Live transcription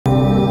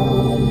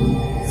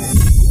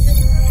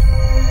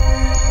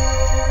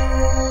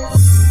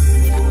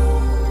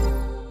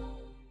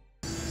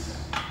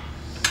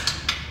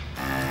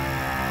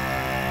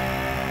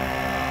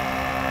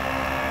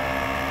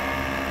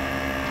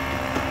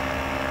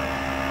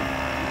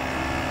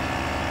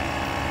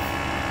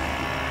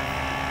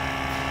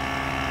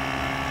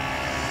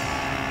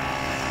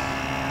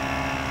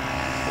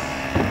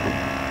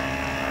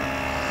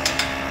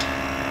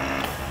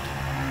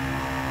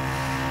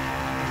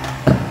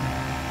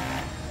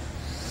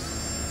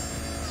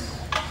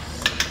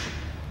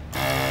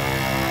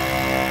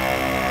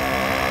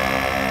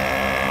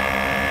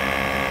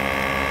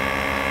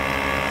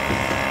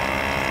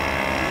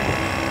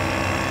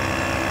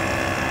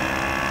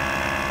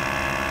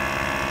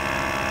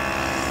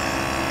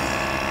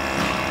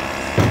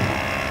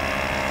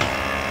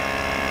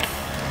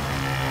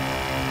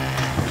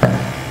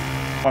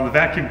On the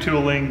vacuum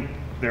tooling,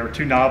 there are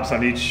two knobs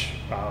on each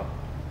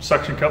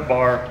suction cup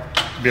bar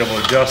to be able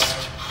to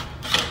adjust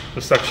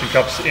the suction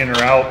cups in or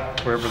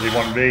out, wherever they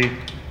want to be,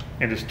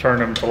 and just turn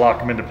them to lock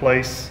them into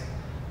place.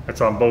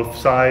 That's on both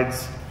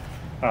sides.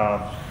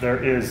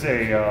 There is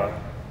a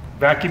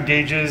vacuum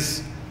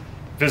gauges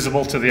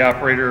visible to the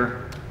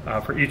operator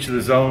for each of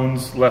the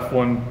zones. Left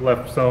one,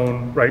 left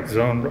zone, right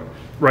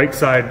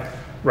side,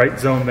 right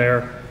zone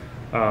there.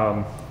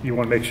 You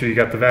want to make sure you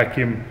got the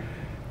vacuum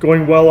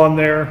going well on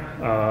there.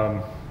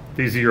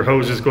 These are your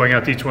hoses going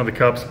out to each one of the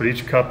cups, but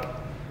each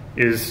cup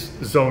is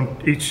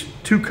zoned, each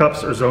two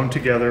cups are zoned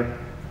together.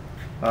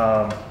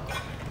 You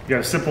got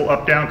a simple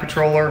up-down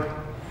controller,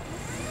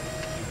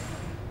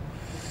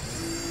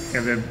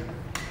 and then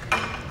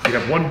you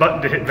have one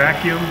button to hit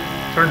vacuum,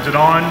 turns it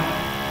on,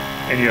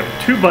 and you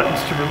have two buttons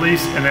to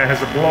release, and that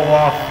has a blow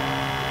off,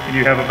 and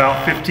you have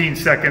about 15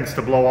 seconds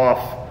to blow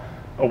off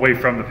away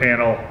from the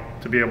panel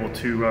to be able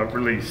to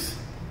release.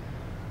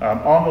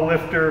 On the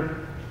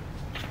lifter,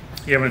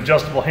 you have an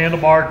adjustable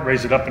handlebar to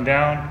raise it up and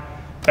down.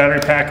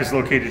 Battery pack is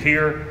located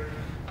here.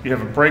 You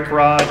have a brake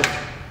rod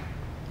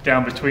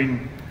down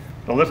between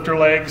the lifter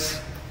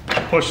legs.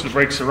 Push, the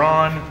brakes are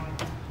on.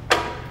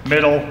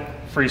 Middle,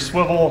 free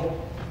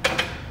swivel.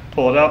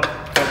 Pull it up.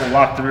 That will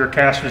lock the rear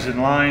casters in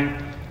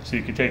line so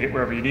you can take it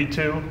wherever you need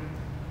to.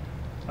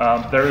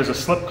 There is a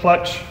slip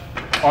clutch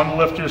on the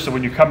lifter, so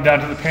when you come down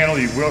to the panel,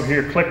 you will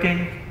hear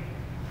clicking.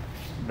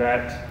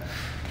 That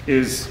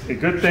is a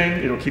good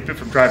thing. It'll keep it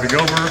from driving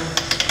over.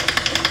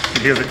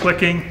 You hear the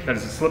clicking. That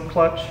is a slip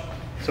clutch,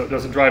 so it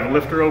doesn't drive the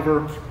lifter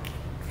over.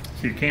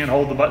 So you can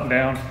hold the button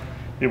down.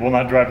 It will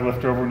not drive the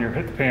lifter over when you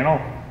hit the panel.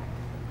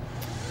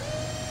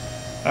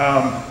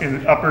 In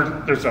the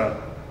upper, there's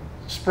a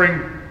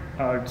spring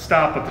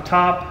stop at the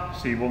top,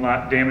 so you will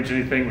not damage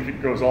anything if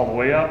it goes all the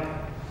way up.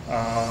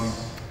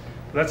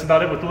 That's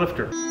about it with the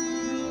lifter.